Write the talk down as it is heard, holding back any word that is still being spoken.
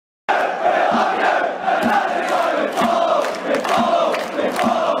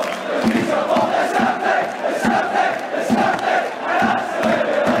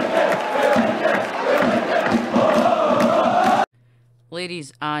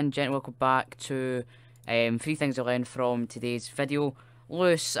ladies and gentlemen, welcome back to 3 things I learned from today's video.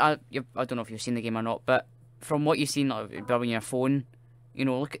 Lewis, I don't know if you've seen the game or not, but from what you've seen, like, on your phone, you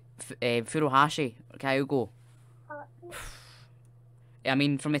know, look at Furuhattrick, Kyogoal. I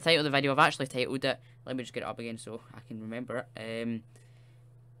mean, from the title of the video, I've actually titled it. Let me just get it up again so I can remember it.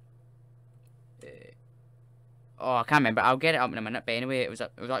 Oh, I can't remember. I'll get it up in a minute. But anyway, it was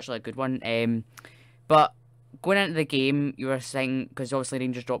actually a good one. But going into the game, you were saying, because obviously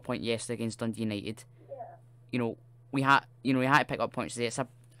Rangers dropped point yesterday against Dundee United. Yeah. You know, we had to pick up points today. It's a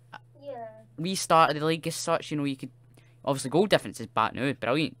restart of the league as such. You know, you could obviously goal difference is back now.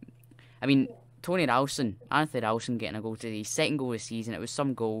 Brilliant. I mean, Anthony Ralston getting a goal today, second goal of the season. It was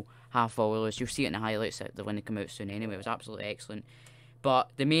some goal, half volleys. You'll see it in the highlights when they come out soon. Anyway, it was absolutely excellent.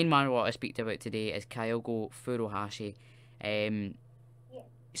 But the main man I want to speak about today is Kyogoal Furuhattrick.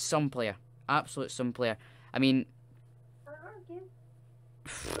 Some player, absolute some player. I mean,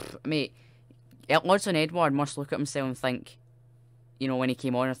 mate, Lodson Edward must look at himself and think, you know, when he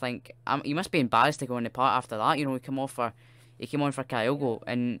came on, I think he must be embarrassed to go on the part after that. You know, he came on for Kyogoal,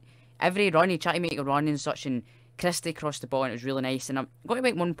 and every run he tried to make a run and such, and Christie crossed the ball, and it was really nice. And I'm going to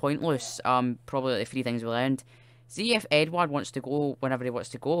make one point, Lewis. Probably the 3 things we learned. See if Edward wants to go whenever he wants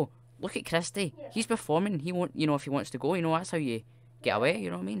to go. Look at Christie. Yeah. He's performing. He won't, you know, if he wants to go, you know, that's how you get away. You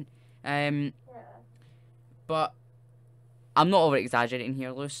know what I mean? But I'm not over exaggerating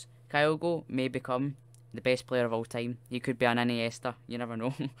here, Lewis. Kyogoal may become the best player of all time. He could be an Iniesta. You never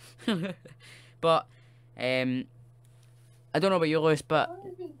know. But I don't know about you, Lewis, but as long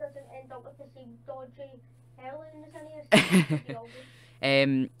as he doesn't end up with the same dodgy Helen as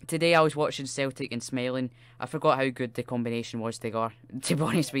Iniesta. Today I was watching Celtic and smiling. I forgot how good the combination was together. To be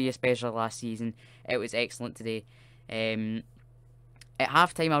honest with you, especially last season, it was excellent today. At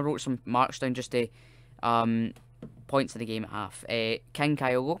half time, I wrote some marks down just to points of the game at half. King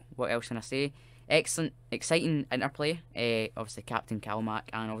Kyogoal, what else can I say? Excellent, exciting interplay. Obviously Captain Kalmak,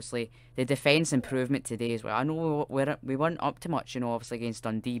 and obviously the defence improvement today as well. I know we weren't up to much, you know, obviously against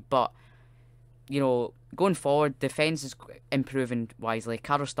Dundee, but you know, going forward, defence is improving wisely.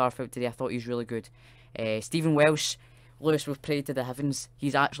 Carl Starfelt today, I thought he was really good. Stephen Welsh, Lewis, we've prayed to the heavens. He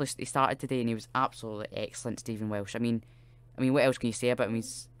started today and he was absolutely excellent, Stephen Welsh. I mean, what else can you say about him?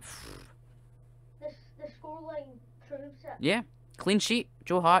 He's the scoreline proves it. Yeah, clean sheet,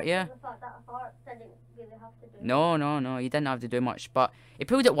 Joe Hart. Yeah. The fact that Hart didn't really have to do. No, he didn't have to do much, but he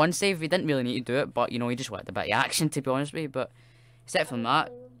pulled it one save. He didn't really need to do it, but you know, he just wanted a bit of action, to be honest with you. But except from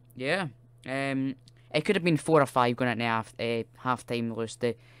that, yeah. It could have been 4 or 5 going at half time, Lewis.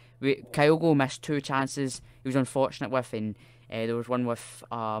 Kyogoal missed 2 chances he was unfortunate with, and there was one with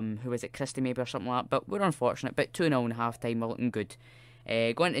who was it, Christie maybe or something like that, but we're unfortunate. But 2-0 in half time, we're looking good.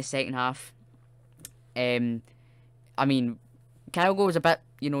 Going into the second half, I mean, Kyogoal was a bit,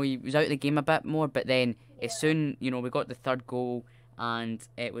 you know, he was out of the game a bit more, but then as soon, you know, we got the 3rd goal, and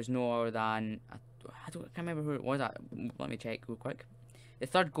it was no other than, I can't remember who it was. Let me check real quick. The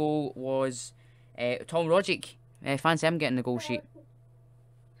 3rd goal was Tom Rogic. Fancy him getting the goal sheet.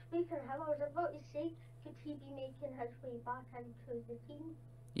 Speaking of him, I was about to say, could he be making his way back into the team?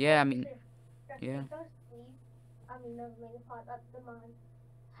 Yeah, I mean, if yeah. He does leave, I mean, never mind the fact that the man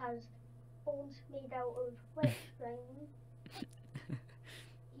has bones made out of wet string.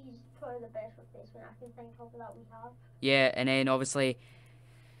 He's probably the best replacement I can think of that we have. Yeah, and then obviously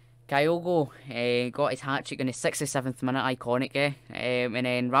Kyogoal got his hat-trick in the 67th minute, iconic, and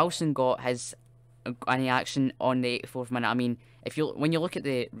then Ralston got his any action on the 84th minute. I mean, when you look at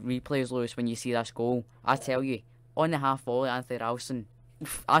the replays, Lewis, when you see this goal, I tell you, on the half volley, Anthony Ralston,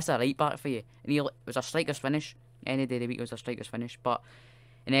 that's a right back for you. And it was a striker's finish. Any day of the week it was a striker's finish. But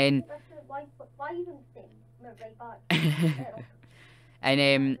and then why even think right back?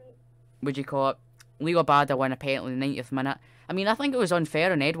 And would you call it? Leo Bada won a penalty in the 90th minute. I mean, I think it was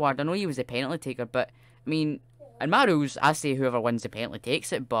unfair on Edward. I know he was the penalty taker, but I mean, in my rules, I say whoever wins the penalty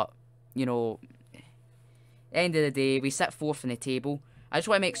takes it. But you know, end of the day, we sit 4th in the table. I just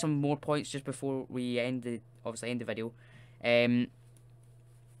want to make some more points just before we end the video. Yeah, and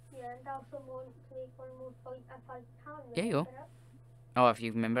I also want to make one more point if I can. Yeah, you go. Oh, if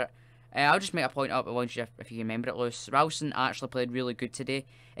you remember it. I'll just make a point up once if you remember it, Lewis. Ralston actually played really good today.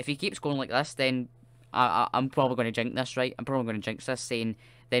 If he keeps going like this, then I'm probably going to jinx this, right? I'm probably going to jinx this, saying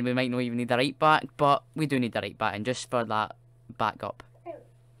then we might not even need a right back, but we do need a right back, and just for that backup.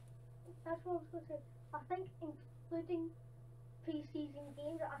 That's what I was going to say. I think including pre-season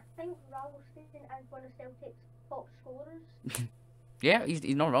games, I think Ralston is one of Celtic's top scorers. Yeah, he's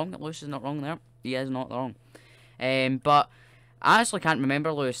not wrong. Lewis is not wrong there. He is not wrong. But I actually can't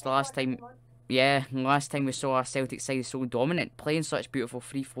remember, Lewis, the last time. Yeah, last time we saw our Celtic side so dominant, playing such beautiful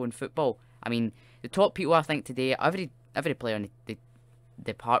free-flowing football. I mean, the top people I think today, every player on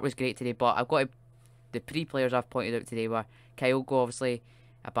the part was great today, but the three players I've pointed out today were Kyogoal, obviously,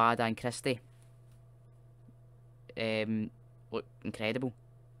 Abada and Christie. Look incredible.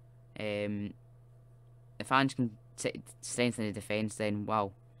 If fans can strengthen the defence, then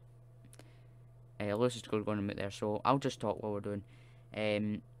wow. Lewis is going to there, so I'll just talk while we're doing.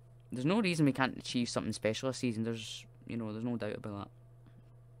 There's no reason we can't achieve something special this season. There's no doubt about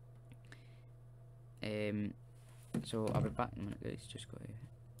that. So I'll be back in a minute, guys. Just got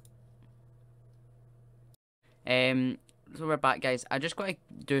to. So we're back, guys. I just got to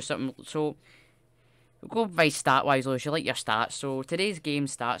do something. So we'll go by stat wise, Lewis. You like your stats. So today's game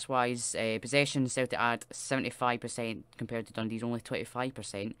stats wise, possession Celtic had 75% compared to Dundee's only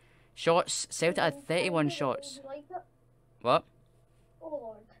 25%. Shots Celtic had 31 shots. Like it? What? Oh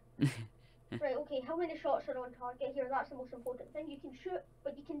Lord. Right, okay, how many shots are on target here? That's the most important thing. You can shoot,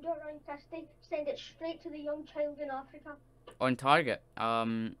 but you can do it around Christie, send it straight to the young child in Africa. On target. Yeah.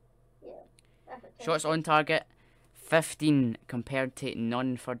 Shots on target 15 compared to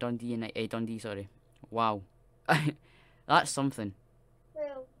none for Dundee, sorry. Wow. That's something.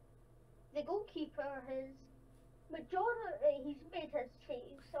 Well, the goalkeeper he's made his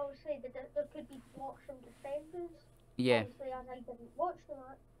saves, so obviously there could be blocks from defenders. Yeah. Obviously, as I didn't watch the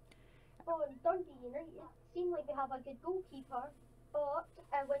match. Oh, and Dundee United seem like they have a good goalkeeper, but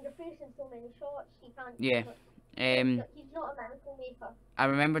when you're facing so many shots, he can't. Yeah. He's not a miracle maker. I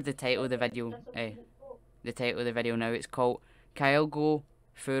remember the title of the video. The title of the video now. It's called Kyogoal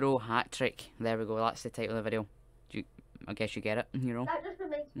Furuhattrick. There we go. That's the title of the video. I guess you get it. You know. That just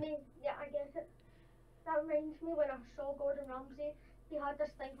reminds me. Yeah, I get it. That reminds me when I saw Gordon Ramsay. He had this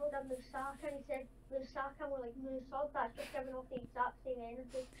thing called a moussaka, and he said moussaka, and we're like moussaka. That's just giving off the exact same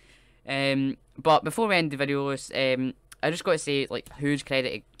energy. But before we end the video, Lewis, I just got to say, like, huge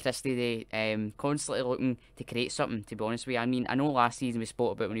credit to Christie. They constantly looking to create something. To be honest with you, I mean, I know last season we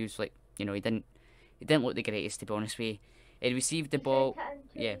spoke about when he was like, he didn't look the greatest. To be honest with you, he received the ball,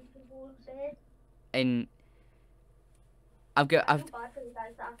 yeah, and I've bad for the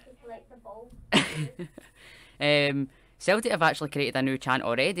guys that actually collect the ball. Celtic have actually created a new chant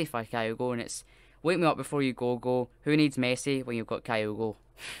already for Kyogoal, and it's "Wake me up before you go. Who needs Messi when you've got Kyogoal?"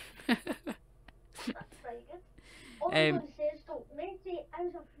 That's very good. All I'm going to say is, Messi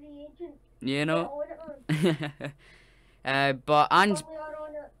is a free agent. You know. On it, but Ange. Are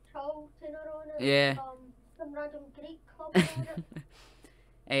on it, Charlton are on it. Yeah. Some random Greek club are on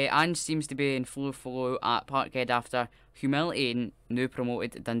it. Ange seems to be in full flow at Parkhead after humiliating new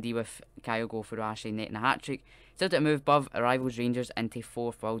promoted Dundee with Kyogoal for Ashley netting a hat-trick. Celtic move above rivals Rangers into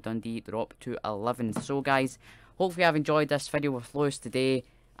 4th while Dundee drop to 11th. So guys, hopefully I've enjoyed this video with Lewis today,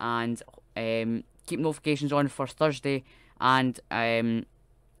 and keep notifications on for Thursday, and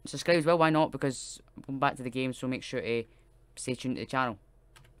subscribe as well, why not, because I'm back to the game, so make sure to stay tuned to the channel.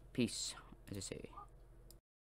 Peace, as I say.